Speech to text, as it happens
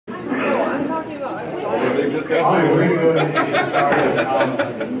just got We're going to go ahead and get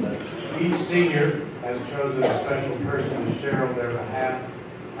started. Each senior has chosen a special person to share on their behalf.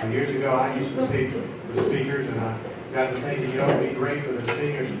 Years ago, I used to pick the speakers, and I got to thinking, it would be great for the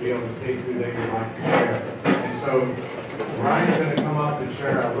seniors to be able to pick who they would like to share. And so Ryan's going to come up and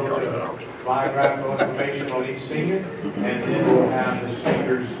share a little bit of biographical information on each senior, and then we'll have the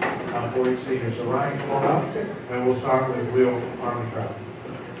speakers for each senior. So Ryan, come on up, and we'll start with Will Armitrout.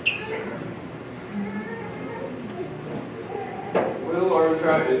 Will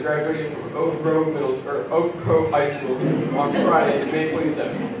Armitrout is graduating from Oak Grove High School on Friday, May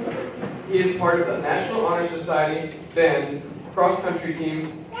 27th. He is part of the National Honor Society, band, cross-country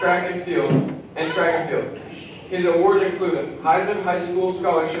team, track and field. His awards include a Heisman High School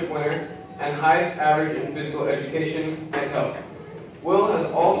Scholarship winner and highest average in physical education and health. Will has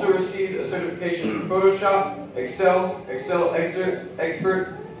also received a certification in Photoshop, Excel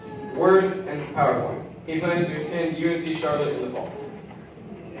Expert, Word, and PowerPoint. He plans to attend UNC Charlotte in the fall.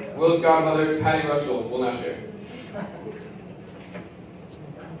 Will's godmother, Patty Russell, will now share.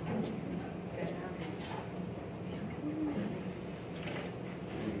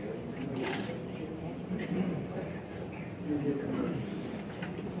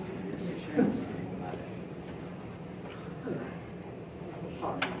 This is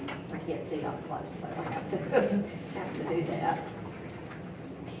hard. I can't see up close, so I have to do that.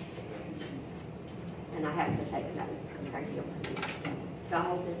 And I have to take notes because I got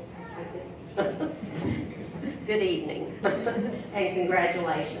all this like this. Good evening, and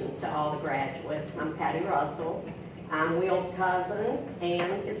congratulations to all the graduates. I'm Patty Russell. I'm Will's cousin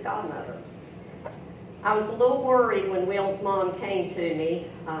and his godmother. I was a little worried when Will's mom came to me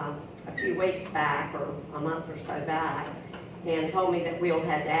a few weeks back, or a month or so back, and told me that Will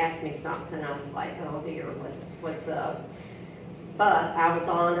had to ask me something. I was like, oh dear, what's up? But I was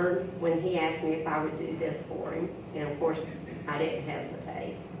honored when he asked me if I would do this for him, and of course, I didn't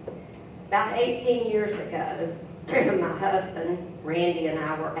hesitate. About 18 years ago, my husband, Randy, and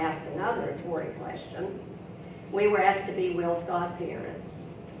I were asked another rhetorical question. We were asked to be Will's godparents,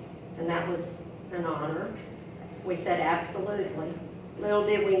 and that was an honor. We said absolutely. Little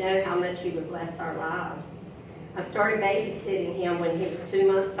did we know how much he would bless our lives. I started babysitting him when he was 2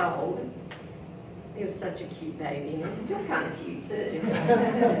 months old. He was such a cute baby, and he's still kind of cute too. I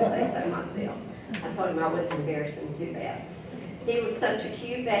say so myself. I told him I wouldn't embarrass him too bad. He was such a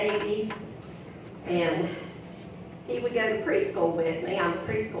cute baby, and he would go to preschool with me. I'm a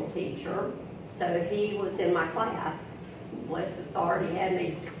preschool teacher, so he was in my class. Bless his heart, he had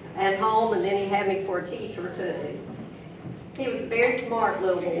me at home, and then he had me for a teacher too. He was a very smart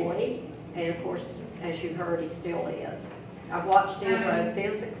little boy, and of course, as you heard, he still is. I've watched him grow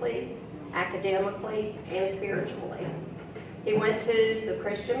physically, academically, and spiritually. He went to the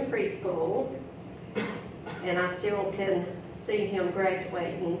Christian preschool, and I still can see him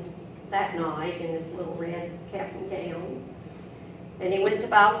graduating that night in his little red cap and gown. And he went to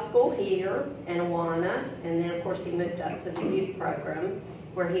Bible school here in Awana, and then of course he moved up to the youth program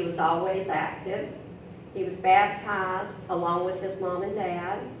where he was always active. He was baptized along with his mom and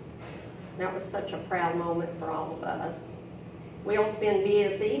dad. That was such a proud moment for all of us. Will's been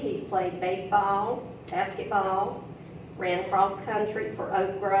busy. He's played baseball, basketball, ran cross country for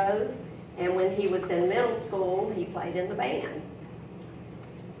Oak Grove, and when he was in middle school, he played in the band.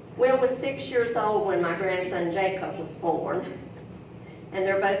 Will was 6 years old when my grandson Jacob was born, and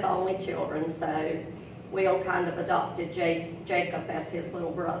they're both only children, so Will kind of adopted Jacob as his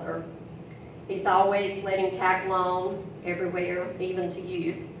little brother. He's always let him tag along everywhere, even to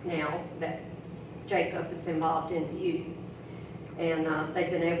youth now that Jacob is involved in youth. And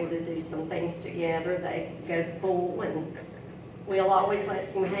they've been able to do some things together. They go to the pool, and Will always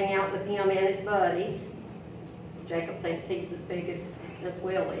lets him hang out with him and his buddies. Jacob thinks he's as big as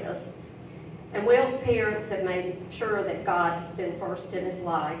Will is. And Will's parents have made sure that God has been first in his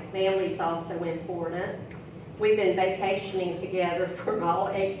life. Family's also important. We've been vacationing together for all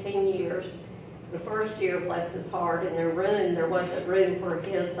 18 years. The first year, bless his heart, in their room, there wasn't room for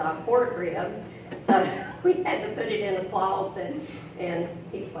his pork rib. So we had to put it in a closet, and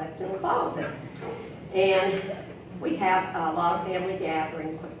he slept in the closet. And we have a lot of family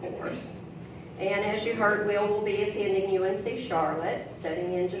gatherings, of course. And as you heard, will be attending UNC Charlotte,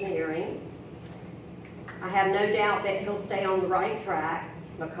 studying engineering. I have no doubt that he'll stay on the right track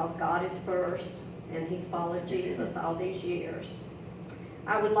because God is first, and he's followed Jesus all these years.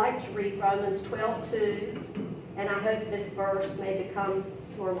 I would like to read Romans 12:2, and I hope this verse may become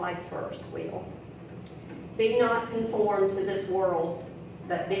your life verse, Will. Be not conformed to this world,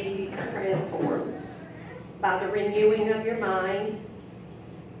 but be ye transformed by the renewing of your mind,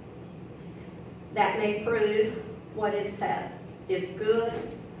 that may prove what is that is good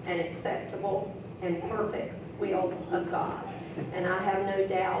and acceptable and perfect will of God. And I have no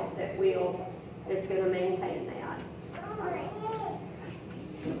doubt that Will is going to maintain that.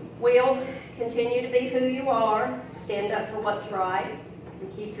 Will, continue to be who you are, stand up for what's right,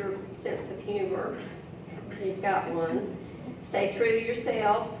 and keep your sense of humor. He's got one. Stay true to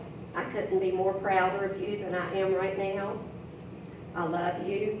yourself. I couldn't be more prouder of you than I am right now. I love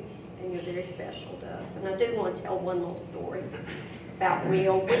you, and you're very special to us. And I do want to tell one little story about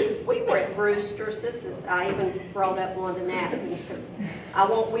Will. We were at Brewster's. I even brought up one of the napkins because I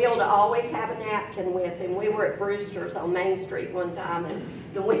want Will to always have a napkin with him. We were at Brewster's on Main Street one time, and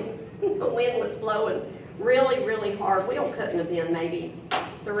the wind was blowing really, really hard. Will couldn't have been maybe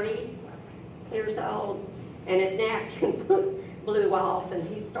 30 years old, and his napkin blew off, and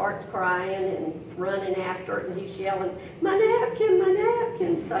he starts crying and running after it, and he's yelling, "My napkin, my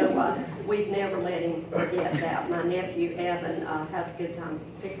napkin!" So we've never let him forget that. My nephew Evan has a good time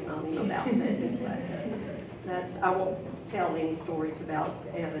picking on him about that. So I won't tell any stories about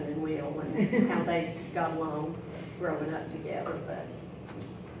Evan and Will and how they got along growing up together, but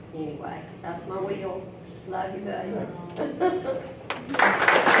anyway, that's my Will. Love you, buddy.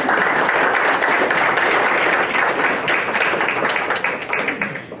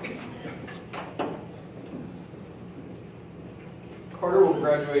 Carter will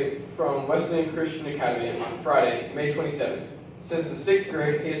graduate from Wesleyan Christian Academy on Friday, May 27th. Since the 6th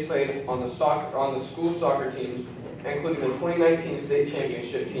grade, he has played on the school soccer teams, including the 2019 state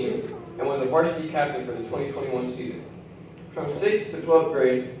championship team, and was a varsity captain for the 2021 season. From 6th to 12th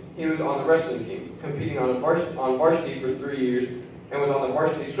grade, he was on the wrestling team, competing on varsity for 3 years, and was on the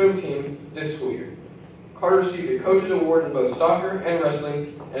varsity swim team this school year. Carter received a coach's award in both soccer and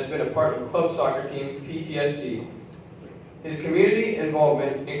wrestling, and has been a part of the club soccer team, PTSC. His community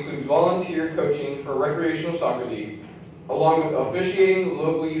involvement includes volunteer coaching for a recreational soccer league, along with officiating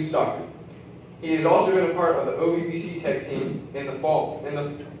local youth soccer. He has also been a part of the OVBC Tech team in the fall. In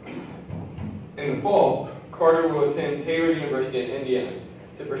the fall, Carter will attend Taylor University in Indiana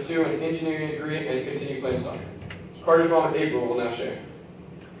to pursue an engineering degree and continue playing soccer. Carter's mom, April, will now share.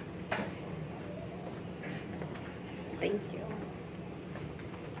 Thank you.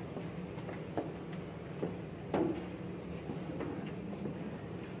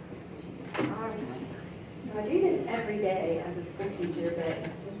 So I do this every day as a school teacher, but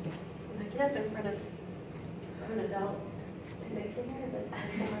when I get up in front of adults, it makes me nervous.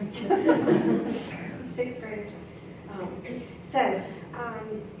 6th graders.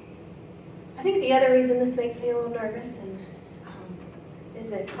 I think the other reason this makes me a little nervous is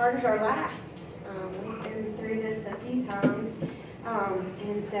that Carter's our last. We've been through this a few times,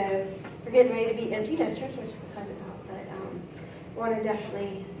 and so we're getting ready to be empty nesters, which I'm excited about, but want to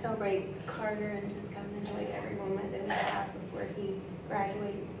definitely celebrate Carter and just kind of enjoy every moment that we have before he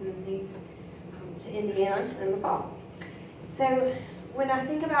graduates and leaves to Indiana in the fall. So when I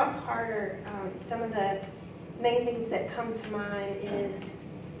think about Carter, some of the main things that come to mind is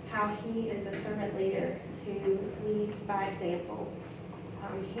how he is a servant leader who leads by example.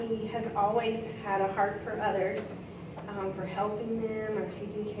 He has always had a heart for others, for helping them or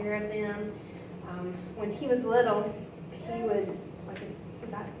taking care of them. When he was little, he would, like if he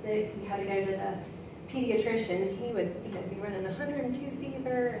got sick, he had to go to the pediatrician, he would be running 102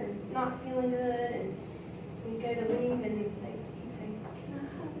 fever and not feeling good, and we'd go to leave and he'd say, "Can I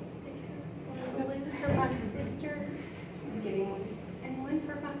have a sticker? Or one for my sister?" I'd give him one. "And one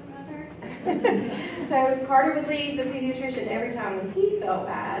for my brother?" So Carter would leave the pediatrician every time when he felt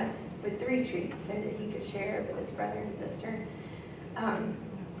bad with 3 treats so that he could share with his brother and sister.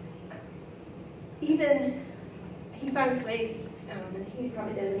 Even he finds ways, and he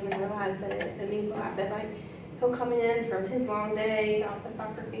probably doesn't even realize that it means a lot, but like he'll come in from his long day off the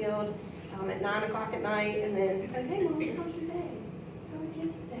soccer field at 9 o'clock at night, and then he's like, "Hey Mom, how's your day? How are the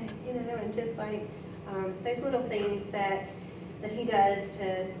kids today?" And just like those little things that he does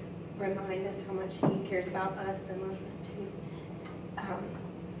to remind us how much he cares about us and loves us too.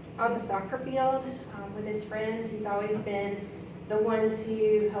 On the soccer field, with his friends, he's always been the one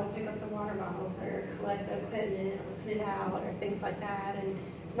to help pick up the water bottles or collect the equipment or put it out or things like that. And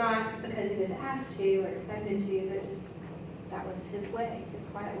not because he was asked to or expected to, but just that was his way, his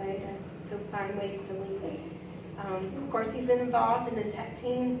quiet way to find ways to lead. Of course, he's been involved in the tech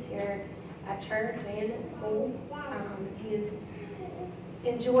teams here at church and at school. He's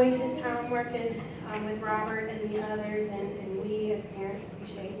enjoyed his time working with Robert and the others, and we as parents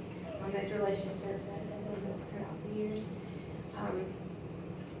appreciate those relationships that they've built throughout the years.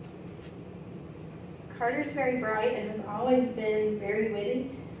 Carter's very bright and has always been very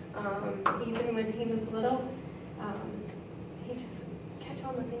witty. Even when he was little, he just catch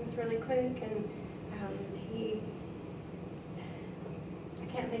on to things really quick, and I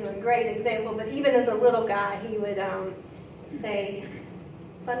can't think of a great example, but even as a little guy, he would say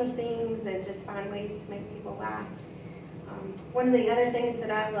funny things and just find ways to make people laugh. One of the other things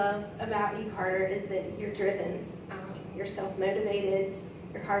that I love about you, Carter, is that you're driven, you're self-motivated,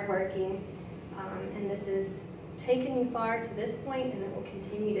 you're hardworking, and this has taken you far to this point, and it will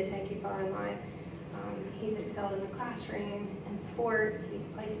continue to take you far in life. He's excelled in the classroom and sports. He's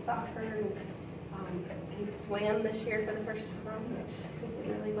played soccer, and he swam this year for the first time, which he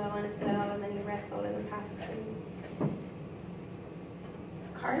did really well in as well, and then he wrestled in the past 2 weeks.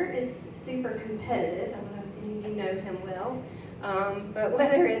 Carter is super competitive. I don't know if any of you know him well, but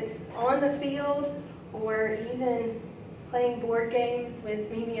whether it's on the field or even playing board games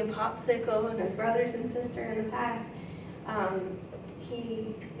with Mimi and Popsicle and his brothers and sister in the past,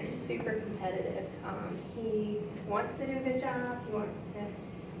 he is super competitive. He wants to do a good job. He wants to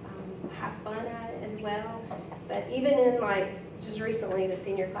have fun at it as well. But even in, like, just recently, the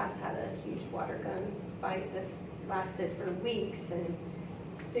senior class had a huge water gun fight that lasted for weeks, and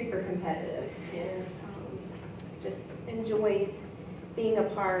super competitive, and just enjoys being a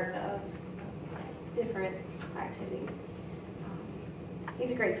part of different activities.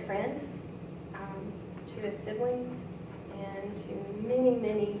 He's a great friend to his siblings and to many,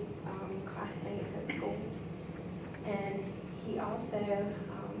 many classmates at school. And he also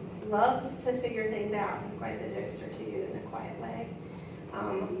loves to figure things out. He's quite the jokester too, in a quiet way.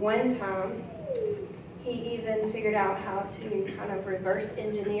 One time, he even figured out how to kind of reverse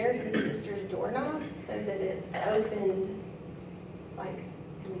engineer his sister's doorknob so that it opened like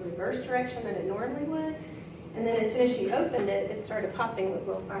in the reverse direction that it normally would. And then as soon as she opened it, it started popping with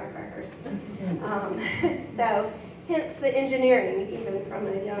little firecrackers. So hence the engineering, even from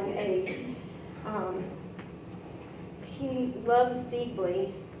a young age. He loves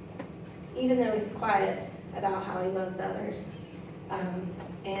deeply, even though he's quiet about how he loves others.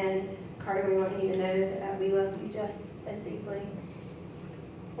 And Carter, we want you to know that we love you just as deeply.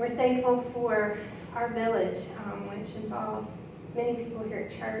 We're thankful for our village, which involves many people here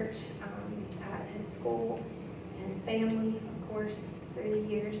at church, at his school, and family, of course, through the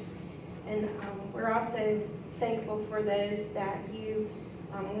years. And we're also thankful for those that you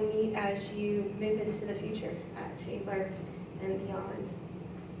will meet as you move into the future at Taylor and beyond.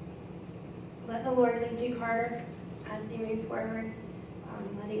 Let the Lord lead you, Carter, as you move forward.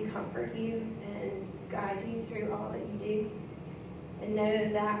 Let him comfort you and guide you through all that you do. And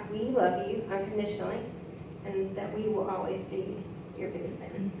know that we love you unconditionally, and that we will always be your biggest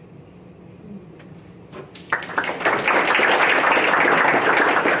fan.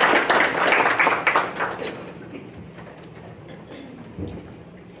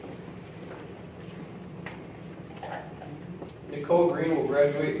 Nicole Green will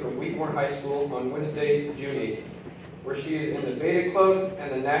graduate from Wheatmore High School on Wednesday, June 8th, where she is in the Beta Club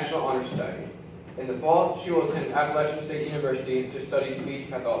and the National Honor Society. In the fall, she will attend Appalachian State University to study speech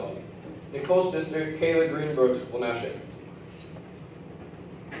pathology. Nicole's sister, Kayla Green Brooks, will now share.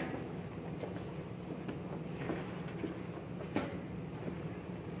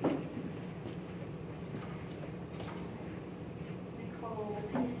 Nicole,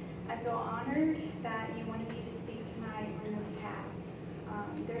 I feel honored that you wanted me to speak tonight on your behalf.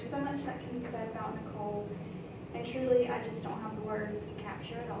 There's so much that can be said about Nicole, and truly I just don't have the words to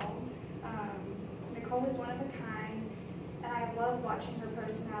capture it all. Nicole is one of a kind, and I love watching her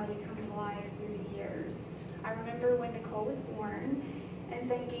personality come to life through the years. I remember when Nicole was born and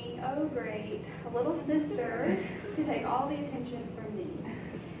thinking, oh great, a little sister to take all the attention from me.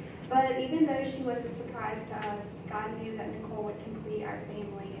 But even though she was a surprise to us, God knew that Nicole would complete our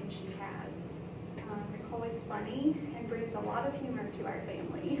family, and she has. Nicole is funny and brings a lot of humor to our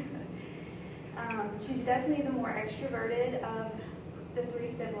family. She's definitely the more extroverted of the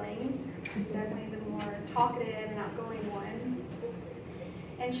 3 siblings. She's definitely the more talkative and outgoing one.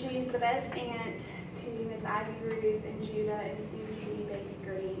 And she's the best aunt to Miss Ivy Ruth and Judah and Sue Judy Baby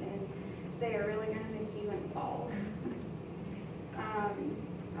Green, and they are really going to miss you in the fall. I'll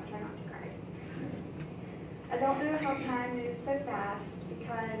try not to cry. I don't know how time moves so fast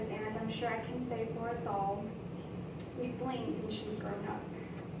because, and as I'm sure I can say for us all, we blinked and she's grown up.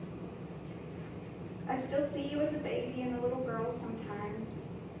 I still see you as a baby and a little girl sometimes,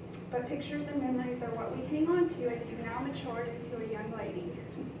 but pictures and memories are what we hang on to as you've now matured into a young lady.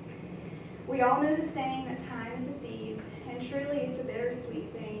 We all know the saying that time is a thief, and surely it's a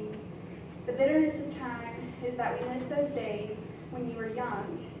bittersweet thing. The bitterness of time is that we miss those days when you were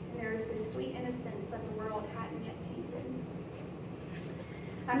young, and there was this sweet innocence that the world hadn't yet tainted.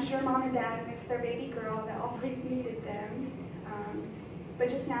 I'm sure mom and dad miss their baby girl that always needed them, but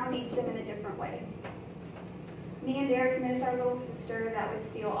just now needs them in a different way. Me and Derek miss our little sister that would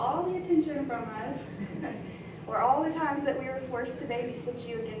steal all the attention from us, or all the times that we were forced to babysit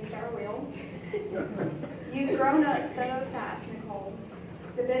you against our will. You've grown up so fast, Nicole.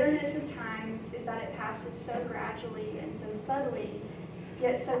 The bitterness of time is that it passes so gradually and so subtly,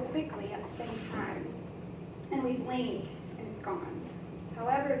 yet so quickly at the same time. And we blink and it's gone.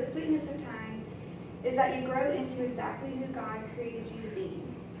 However, the sweetness of time is that you grow into exactly who God created you to be.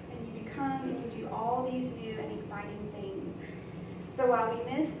 And you become and you do all these new and exciting things. So while we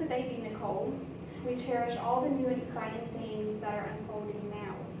miss the baby Nicole, we cherish all the new and exciting things that are unfolding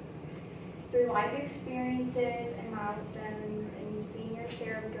now. Through life experiences and milestones, and you've seen your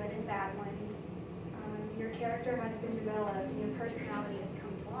share of good and bad ones, your character has been developed and your personality has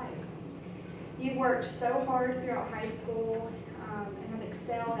come to life. You've worked so hard throughout high school and have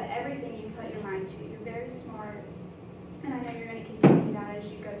excelled at everything you put your mind to. You're very smart, and I know you're going to continue that as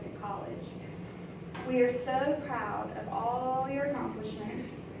you go through college. We are so proud of all your accomplishments,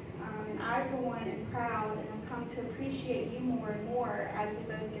 and I, for one, am proud and have come to appreciate you more and more as we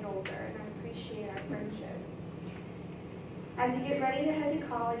both get older, and I appreciate our friendship. As you get ready to head to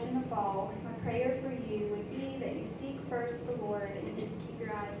college in the fall, my prayer for you would be that you seek first the Lord and you just keep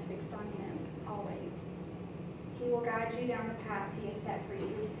your eyes fixed on Him, always. He will guide you down the path He has set for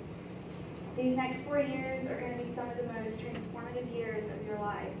you. These next 4 years are going to be some of the most transformative years of your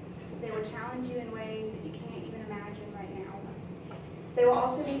life. They will challenge you in ways that you can't even imagine right now. They will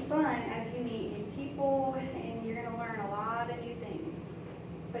also be fun as you meet new people and you're going to learn a lot of new things.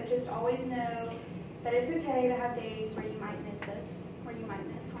 But just always know that it's okay to have days where you might miss us, or you might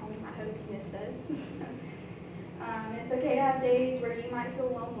miss home. I hope you miss us. It's okay to have days where you might feel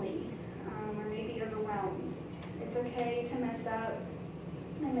lonely or maybe overwhelmed. It's okay to mess up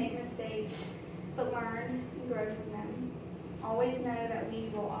and make mistakes, but learn and grow from them. Always know that we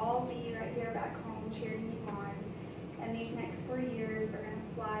will all be right here back home cheering you on, and these next 4 years are going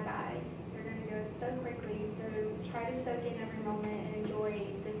to fly by. They're going to go so quickly, so try to soak in every moment and enjoy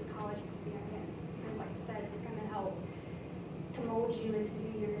this college experience. Because like I said, it's going to help to mold you into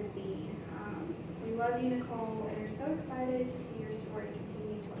who you're going to be. We love you, Nicole, and are so excited to see your story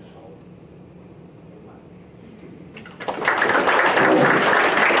continue to unfold. Good luck.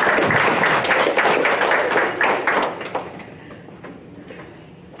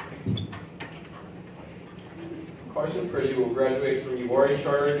 Carson Priddy will graduate from Uwharrie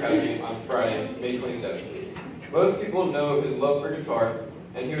Charter Academy on Friday, May 27th. Most people know his love for guitar,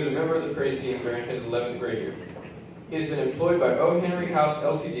 and he was a member of the praise team during his 11th grade year. He has been employed by O. Henry House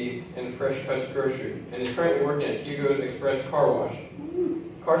Ltd. and Fresh Cuts Grocery, and is currently working at Hugo's Express Car Wash.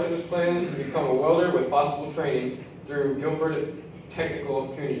 Carson's plans to become a welder with possible training through Guilford Technical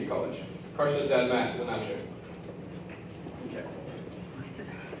Community College. Carson's dad, Matt, will now show. Okay.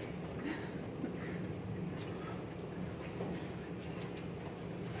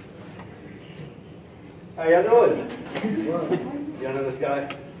 How y'all doing? Y'all know this guy?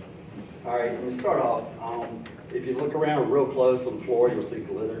 All right, let me start off. If you look around real close on the floor, you'll see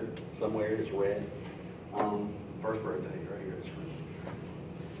glitter somewhere. It's red. First birthday right here. It's red.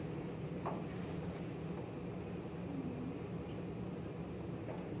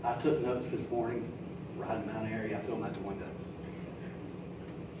 I took notes this morning, riding down the area. I threw them out the window.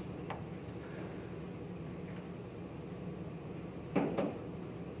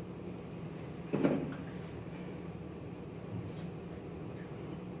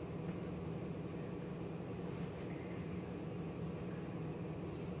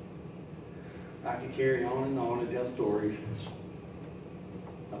 I could carry on and tell stories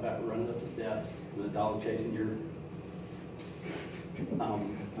about running up the steps and a dog chasing your.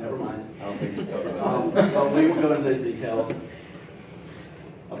 Never mind. I don't think he's talking about But we won't go into those details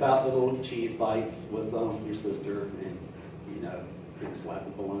about the little cheese fights with your sister and, you know, big slap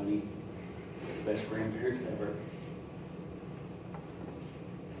of bologna. Best grandparents ever.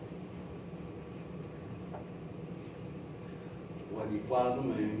 When you fly to the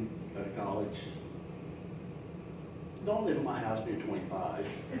moon, go to college. Don't live in my house when you're 25.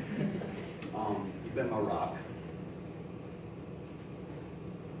 You've been my rock.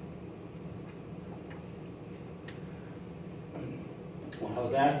 When I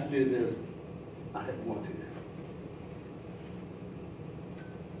was asked to do this, I didn't want to.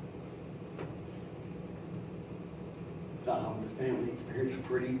 This family experienced some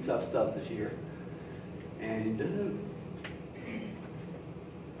pretty tough stuff this year. And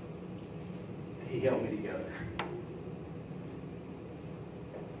he held me together.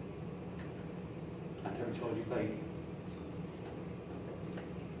 I never told you, baby.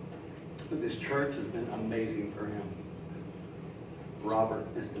 But this church has been amazing for him. Robert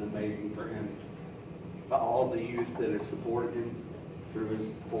has been amazing for him. All the youth that has supported him through his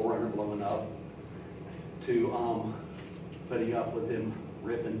 4Runner blowing up, to putting up with him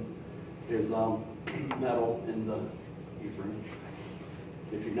ripping his metal in the youth room.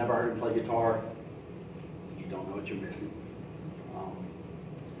 If you've never heard him play guitar, you don't know what you're missing.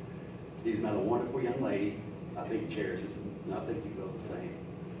 He's met a wonderful young lady. I think he cherishes him, and I think he feels the same.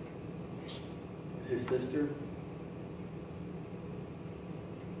 His sister,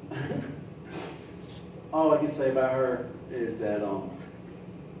 all I can say about her is that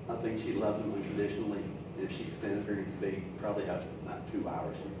I think she loves him unconditionally. If she could stand up here and speak, probably have not 2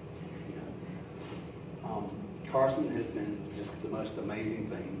 hours. You know. Carson has been just the most amazing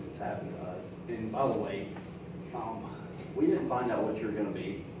thing that's happened to us. And by the way, we didn't find out what you were going to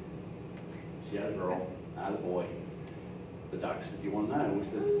be. She had a girl, I had a boy. The doctor said, "Do you want to know?" We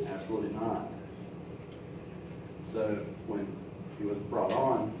said, "Absolutely not." So when he was brought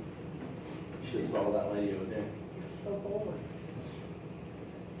on, you should have saw that lady over there. So bored.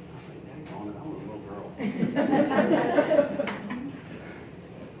 I was like, "Dang on it, I want a little girl."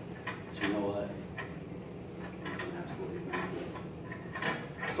 But you know what? It's been absolutely amazing.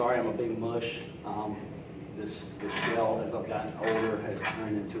 Sorry, I'm a big mush. This shell, as I've gotten older, has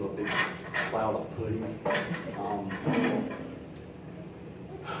turned into a big cloud of pudding.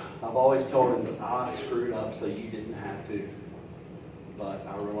 I've always told him that I screwed up so you didn't have to, but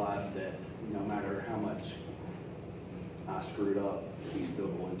I realized that no matter how much I screwed up, he's still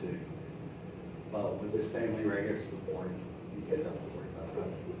going to. But with this family regular support, you get up to worry about it.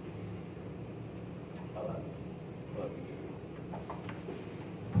 Love you.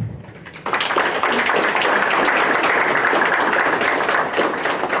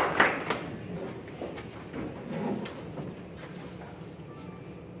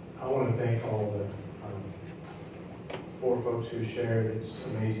 I want to thank all the 4 folks who shared. It's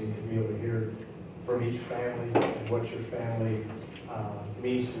amazing to be able to hear from each family and what your family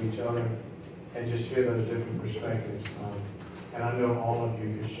means to each other, and just hear those different perspectives. And I know all of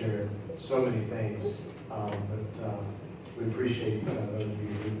you could share so many things, but we appreciate those of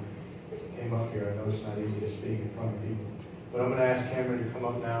you who came up here. I know it's not easy to speak in front of people. But I'm going to ask Cameron to come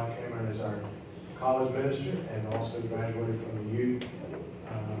up now. Cameron is our college minister and also graduated from the youth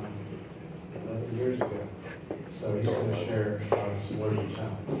 11 years ago. So he's going to share some words of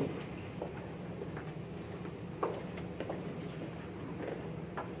challenge.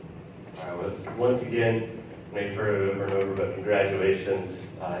 I was once again made for it over and over, but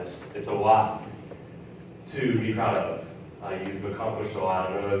congratulations. It's a lot to be proud of. You've accomplished a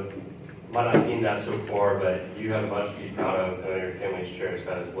lot. I know it might not seem that so far, but you have much to be proud of, and your family's cherished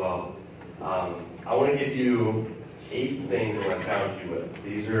that as well. I want to give you 8 things I want to challenge you with.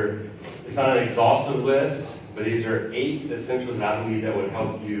 It's not an exhaustive list, but these are 8 essentials that I believe that would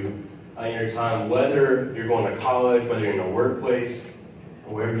help you in your time, whether you're going to college, whether you're in a workplace,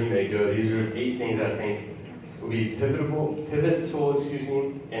 or wherever you may go. These are 8 things I think would be pivotal,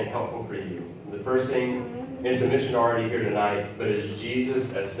 and helpful for you. The first thing is mentioned already here tonight, but is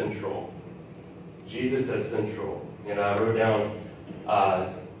Jesus as central. Jesus as central. And I wrote down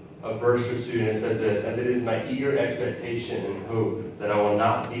a verse or 2, and it says this: "As it is my eager expectation and hope that I will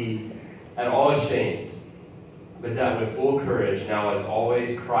not be at all ashamed, but that with full courage, now as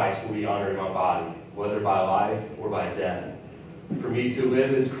always, Christ will be honored in my body, whether by life or by death. For me to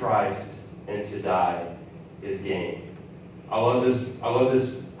live is Christ, and to die is gain." I love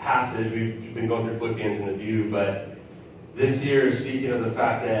this passage. We've been going through Philippians in the view, but this year is speaking of the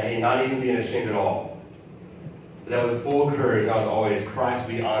fact that, hey, not even being ashamed at all, but that with full courage, now as always, Christ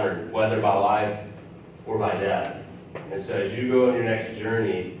will be honored, whether by life or by death. And so as you go on your next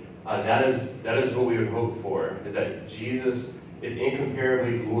journey, that is what we would hope for, is that Jesus is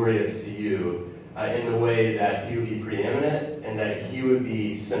incomparably glorious to you in the way that he would be preeminent and that he would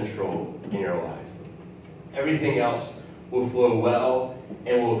be central in your life. Everything else will flow well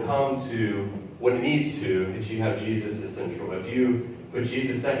and will come to what it needs to if you have Jesus as central. If you put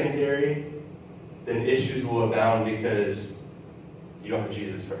Jesus secondary, then issues will abound because you don't have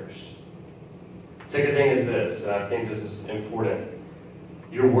Jesus first. Second thing is this, and I think this is important.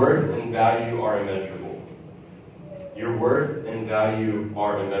 Your worth and value are immeasurable. Your worth and value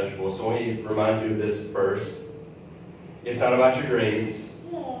are immeasurable. So I want to remind you of this first. It's not about your grades.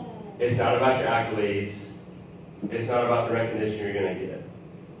 It's not about your accolades. It's not about the recognition you're going to get.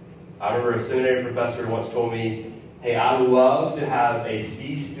 I remember a seminary professor once told me, hey, I love to have a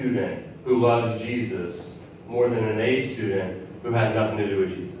C student who loves Jesus more than an A student who has nothing to do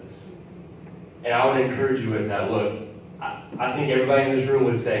with Jesus. And I would encourage you with that. Look, I think everybody in this room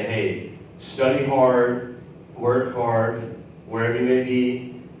would say, hey, study hard, work hard, wherever you may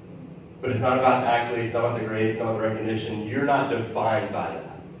be, but it's not about the accolades, it's not about the grades, it's not about the recognition. You're not defined by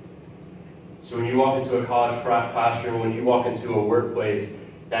that. So when you walk into a college classroom, when you walk into a workplace,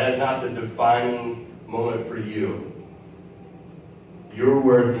 that is not the defining moment for you. Your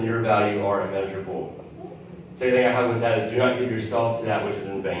worth and your value are immeasurable. Second thing I have with that is do not give yourself to that which is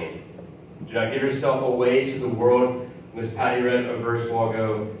in vain. Do not give yourself away to the world. Miss Patty read a verse a while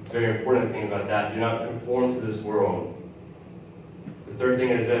ago. It's a very important thing about that. Do not conform to this world. The third thing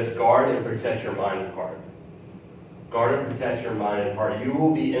is this: guard and protect your mind and heart. Guard and protect your mind and heart. You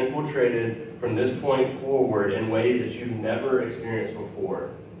will be infiltrated from this point forward in ways that you've never experienced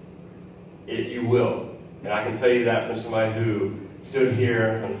before. You will. And I can tell you that from somebody who stood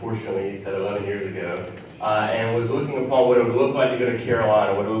here, unfortunately, he said 11 years ago, and was looking upon what it would look like to go to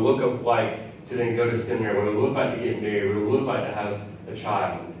Carolina, what it would look like to then go to seminary, what it would look like to get married, what it would look like to have a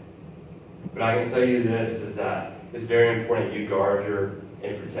child. But I can tell you this, is that it's very important you guard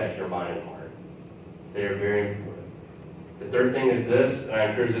and protect your mind and heart. They are very important. The third thing is this, and I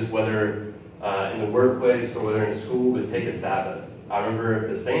encourage this whether in the workplace or whether in school, but take a Sabbath. I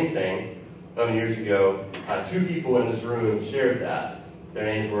remember the same thing 11 years ago. Two people in this room shared that. Their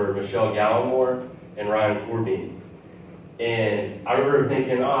names were Michelle Gallimore and Ryan Corbin. And I remember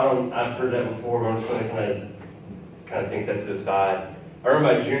thinking, I've heard that before, but I'm just going to kind of think that to the side. I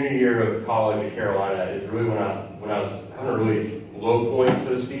remember my junior year of college at Carolina is really when I was having a really low point,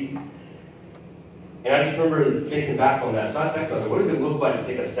 so to speak. And I just remember thinking back on that. So I texted, I was like, what does it look like to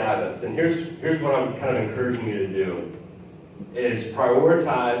take a Sabbath? And here's what I'm kind of encouraging you to do, is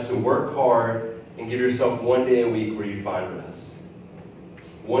prioritize to work hard and give yourself one day a week where you find rest.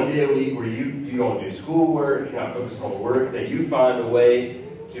 One day a week where you don't do schoolwork, you're not focused on work, that you find a way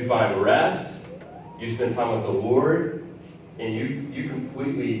to find rest, you spend time with the Lord, and you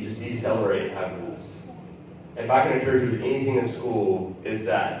completely just decelerate and have rest. If I can encourage you with anything in school, is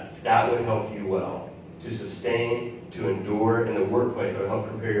that would help you well, to sustain, to endure in the workplace. That would help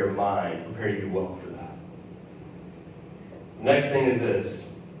prepare your mind, prepare you well for that. Next thing is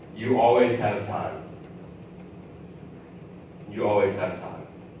this: you always have time. You always have time.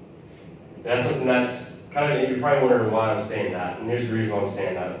 And that's something that's kind of, you're probably wondering why I'm saying that, and here's the reason why I'm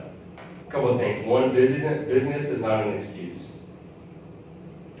saying that. A couple of things. One, busyness is not an excuse.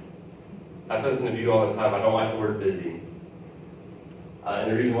 I tell this in the view all the time. I don't like the word busy.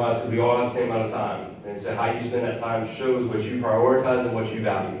 And the reason why is because we all have the same amount of time. And so how you spend that time shows what you prioritize and what you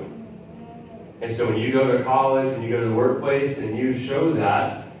value. And so when you go to college, when you go to the workplace, and you show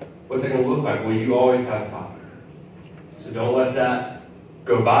that, what's it going to look like? Well, you always have time. So don't let that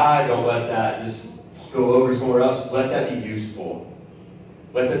go by. Don't let that just go over somewhere else. Let that be useful.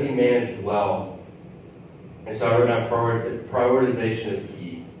 Let that be managed well. And so I wrote down prioritization is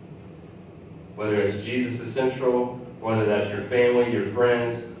key. Whether it's Jesus essential, whether that's your family, your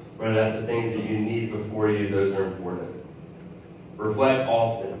friends, whether that's the things that you need before you, those are important. Reflect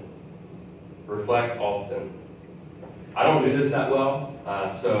often. Reflect often. I don't do this that well,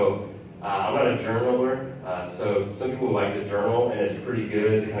 so I'm not a journaler. So some people like to journal, and it's pretty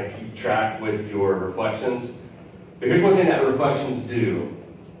good to kind of keep track with your reflections. But here's one thing that reflections do.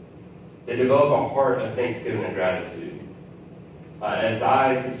 They develop a heart of thanksgiving and gratitude. As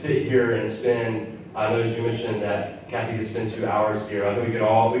I could sit here and spend, I know as you mentioned that Kathy could spend 2 hours here. I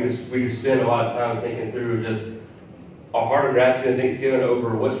think we could spend a lot of time thinking through just a heart of gratitude and thanksgiving over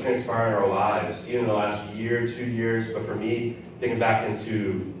what's transpired in our lives, even in the last year, 2 years. But for me, thinking back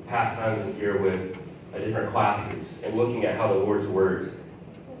into past times in here with different classes and looking at how the Lord's words.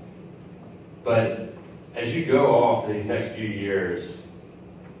 But as you go off these next few years,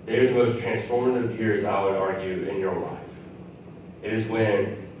 they're the most transformative years, I would argue, in your life. It is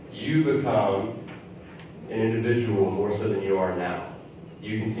when you become an individual more so than you are now.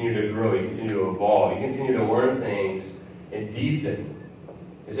 You continue to grow, you continue to evolve, you continue to learn things and deepen.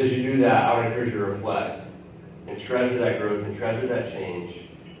 And so as you do that, I would encourage you to reflect and treasure that growth and treasure that change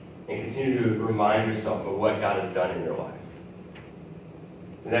and continue to remind yourself of what God has done in your life.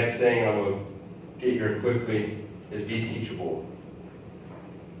 The next thing I'm going to get here quickly is be teachable.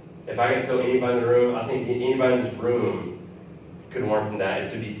 If I could tell anybody in the room, I think anybody in this room could learn from that,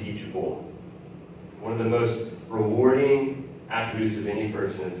 is to be teachable. One of the most rewarding attributes of any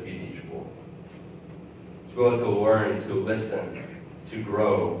person is to be teachable. To be able to learn, to listen, to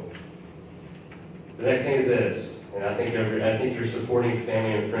grow. The next thing is this, and I think your supporting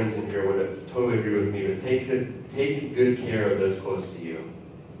family and friends in here would totally agree with me, but take good care of those close to you.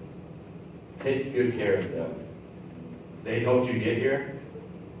 Take good care of them. They've helped you get here.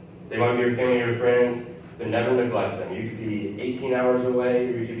 They might be your family or your friends, but never neglect them. You could be 18 hours away,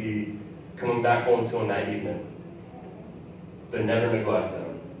 or you could be coming back home until that evening. But never neglect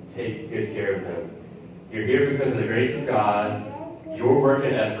them. Take good care of them. You're here because of the grace of God, your work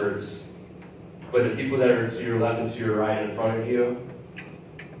and efforts, but the people that are to your left and to your right in front of you,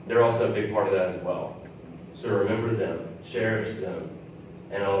 they're also a big part of that as well. So remember them, cherish them,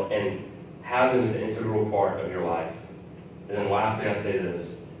 and have them as an integral part of your life. And then lastly, I say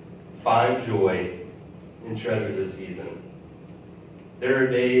this: find joy and treasure this season. There are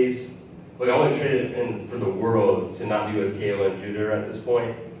days, look, I wouldn't trade it in for the world to not be with Kayla and Judah at this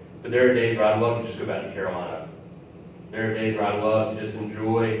point, but there are days where I'd love to just go back to Carolina. There are days where I'd love to just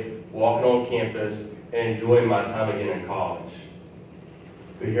enjoy walking on campus and enjoying my time again in college.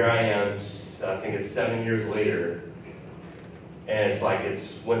 But here I am, I think it's 7 years later, and it's like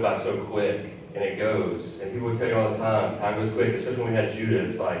it's went by so quick, and it goes. And people would tell you all the time goes quick, especially when we had Judah.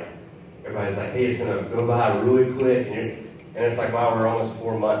 It's like, everybody's like, hey, it's going to go by really quick. And it's like, wow, we're almost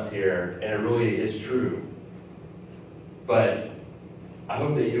 4 months here, and it really is true. But I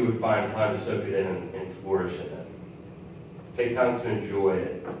hope that you would find time to soak it in and flourish in it. Take time to enjoy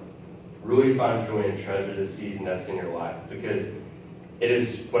it. Really find joy and treasure the season that's in your life, because it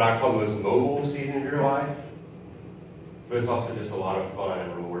is what I call the most mobile season of your life, but it's also just a lot of fun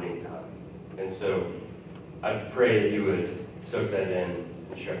and rewarding time. And so I pray that you would soak that in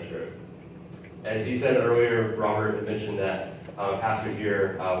and treasure it. As he said earlier, Robert had mentioned that pastor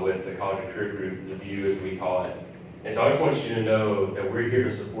here with the College and Career Group, the VIEW as we call it. And so I just want you to know that we're here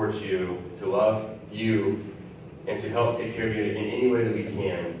to support you, to love you, and to help take care of you in any way that we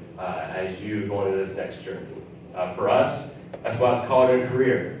can as you go into this next journey. For us, that's why it's College and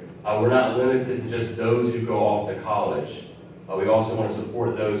Career. We're not limited to just those who go off to college. We also want to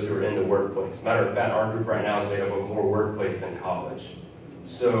support those who are in the workplace. Matter of fact, our group right now is made up of more workplace than college.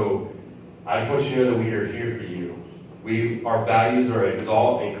 So I just want you to know that we are here for you. Our values are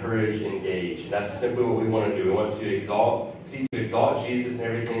exalt, encourage, engage. And that's simply what we want to do. We want to exalt Jesus in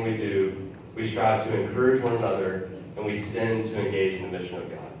everything we do. We strive to encourage one another, and we send to engage in the mission of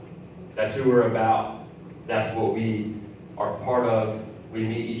God. That's who we're about. That's what we are part of. We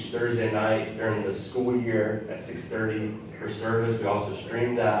meet each Thursday night during the school year at 6:30 for service. We also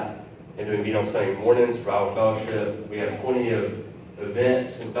stream that. And then we meet on Sunday mornings for Bible fellowship. We have plenty of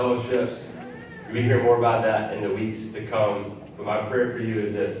events and fellowships. We hear more about that in the weeks to come. But my prayer for you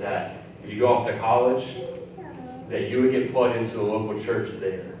is this, that if you go off to college, that you would get plugged into a local church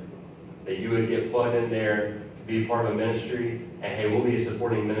there. That you would get plugged in there to be part of a ministry. And hey, we'll be a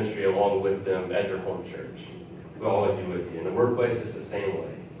supporting ministry along with them as your home church. We'll always be with you. In the workplace, it's the same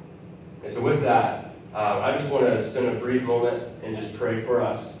way. And so with that, I just want to spend a brief moment and just pray for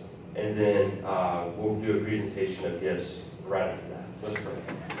us. And then we'll do a presentation of gifts right after that. Let's pray.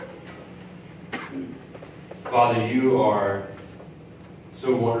 Father, you are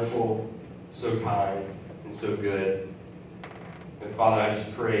so wonderful, so kind, and so good. And Father, I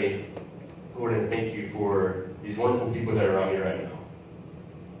just pray, Lord, and thank you for these wonderful people that are around me right now.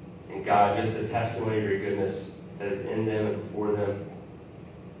 And God, just a testimony of your goodness that is in them and before them.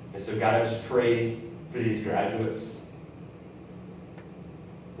 And so God, I just pray for these graduates.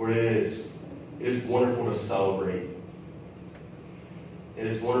 Lord, it is wonderful to celebrate. It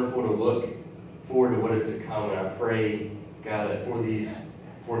is wonderful to look forward to what is to come. And I pray, God, that for these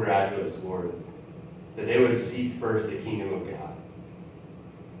 4 graduates, Lord, that they would seek first the kingdom of God.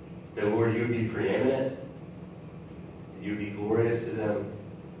 That, Lord, you would be preeminent. That you would be glorious to them.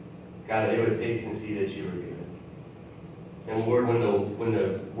 God, that they would taste and see that you are good. And Lord, when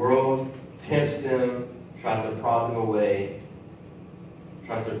the world tempts them, tries to prod them away,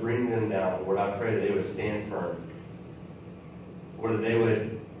 tries to bring them down, Lord, I pray that they would stand firm. Lord, that they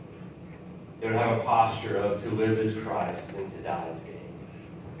would have a posture of to live as Christ and to die as gain.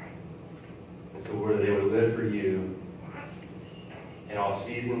 And so, Lord, that they would live for you in all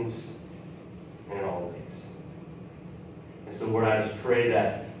seasons and in all ways. And so, Lord, I just pray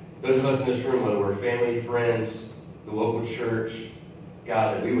that those of us in this room, whether we're family, friends, the local church,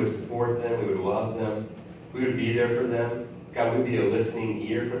 God, that we would support them, we would love them, we would be there for them. God, we'd be a listening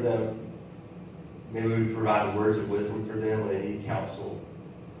ear for them. Maybe we would provide words of wisdom for them when they need counsel.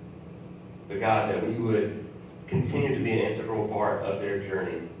 But God, that we would continue to be an integral part of their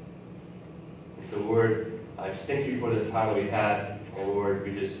journey. And so, Lord, I just thank you for this time that we've had. And Lord,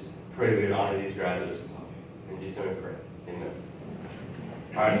 we just pray we would honor these graduates as well. In Jesus' name we pray. Amen.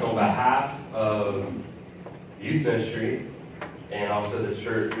 All right, so on behalf of youth ministry and also the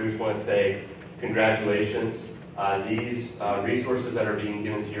church, we just want to say congratulations. These resources that are being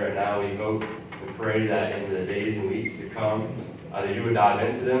given to you right now, we hope and pray that in the days and weeks to come, that you would dive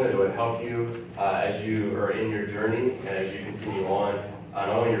into them, that it would help you as you are in your journey and as you continue on, not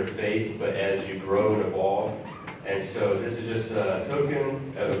only your faith, but as you grow and evolve. And so this is just a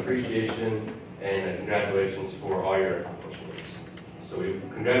token of appreciation and congratulations for all your accomplishments. So we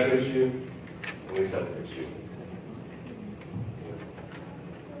congratulate you and we celebrate you.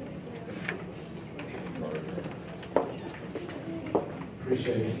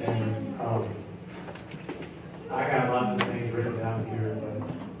 Appreciate it, Cameron. I got lots of things written down here, but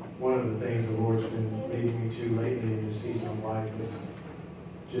one of the things the Lord's been leading me to lately in this season of life is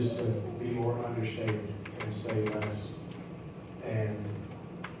just to be more understated and say less. And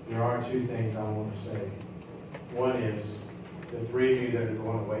there are two things I want to say. One is, the three of you that are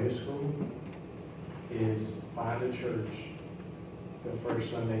going away to school, is find a church the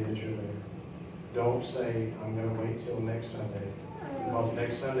first Sunday that you're there. Don't say, I'm going to wait till next Sunday. Because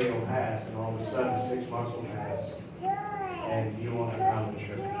next Sunday will pass, and all of a sudden 6 months will pass, and you won't have found a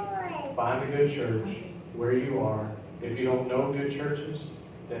church. Find a good church where you are. If you don't know good churches,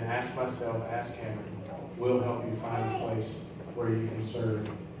 then ask myself, ask Cameron. We'll help you find a place where you can serve,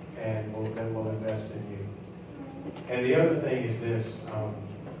 and that will invest in you. And the other thing is this,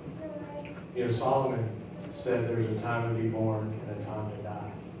 Solomon said there's a time to be born and a time to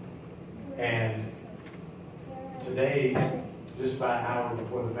die. And today, just about an hour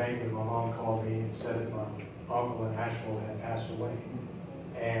before the banquet, my mom called me and said that my uncle in Asheville had passed away.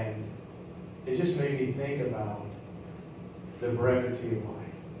 And it just made me think about the brevity of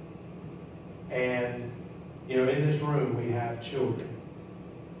life. And, in this room we have children.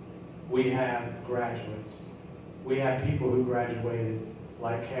 We have graduates. We have people who graduated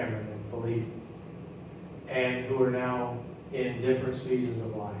like Cameron and Philippe, and who are now in different seasons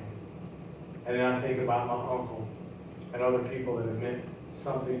of life. And then I think about my uncle and other people that have meant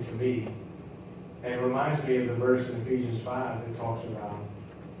something to me. And it reminds me of the verse in Ephesians 5 that talks about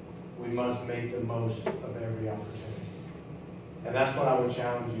we must make the most of every opportunity. And that's what I would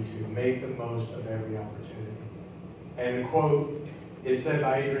challenge you to, make the most of every opportunity. And the quote, it's said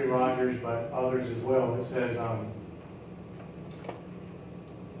by Adrian Rogers, but others as well. It says,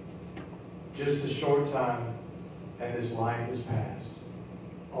 just a short time and this life is past.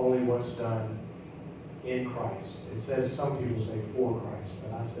 Only what's done in Christ. It says, some people say for Christ,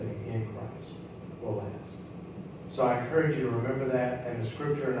 but I say in Christ will last. So I encourage you to remember that, and the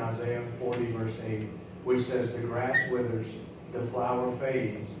scripture in Isaiah 40 verse 8, which says, the grass withers, the flower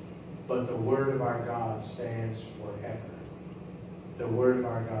fades, but the word of our God stands forever. The word of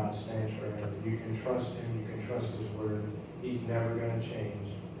our God stands forever. You can trust him, you can trust his word. He's never going to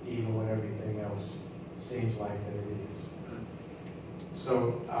change, even when everything else seems like that it is.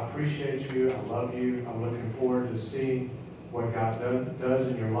 So I appreciate you. I love you. I'm looking forward to seeing what God does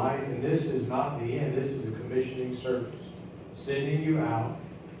in your life. And this is not the end. This is a commissioning service, sending you out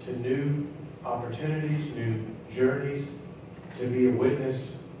to new opportunities, new journeys, to be a witness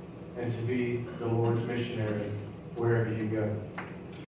and to be the Lord's missionary wherever you go.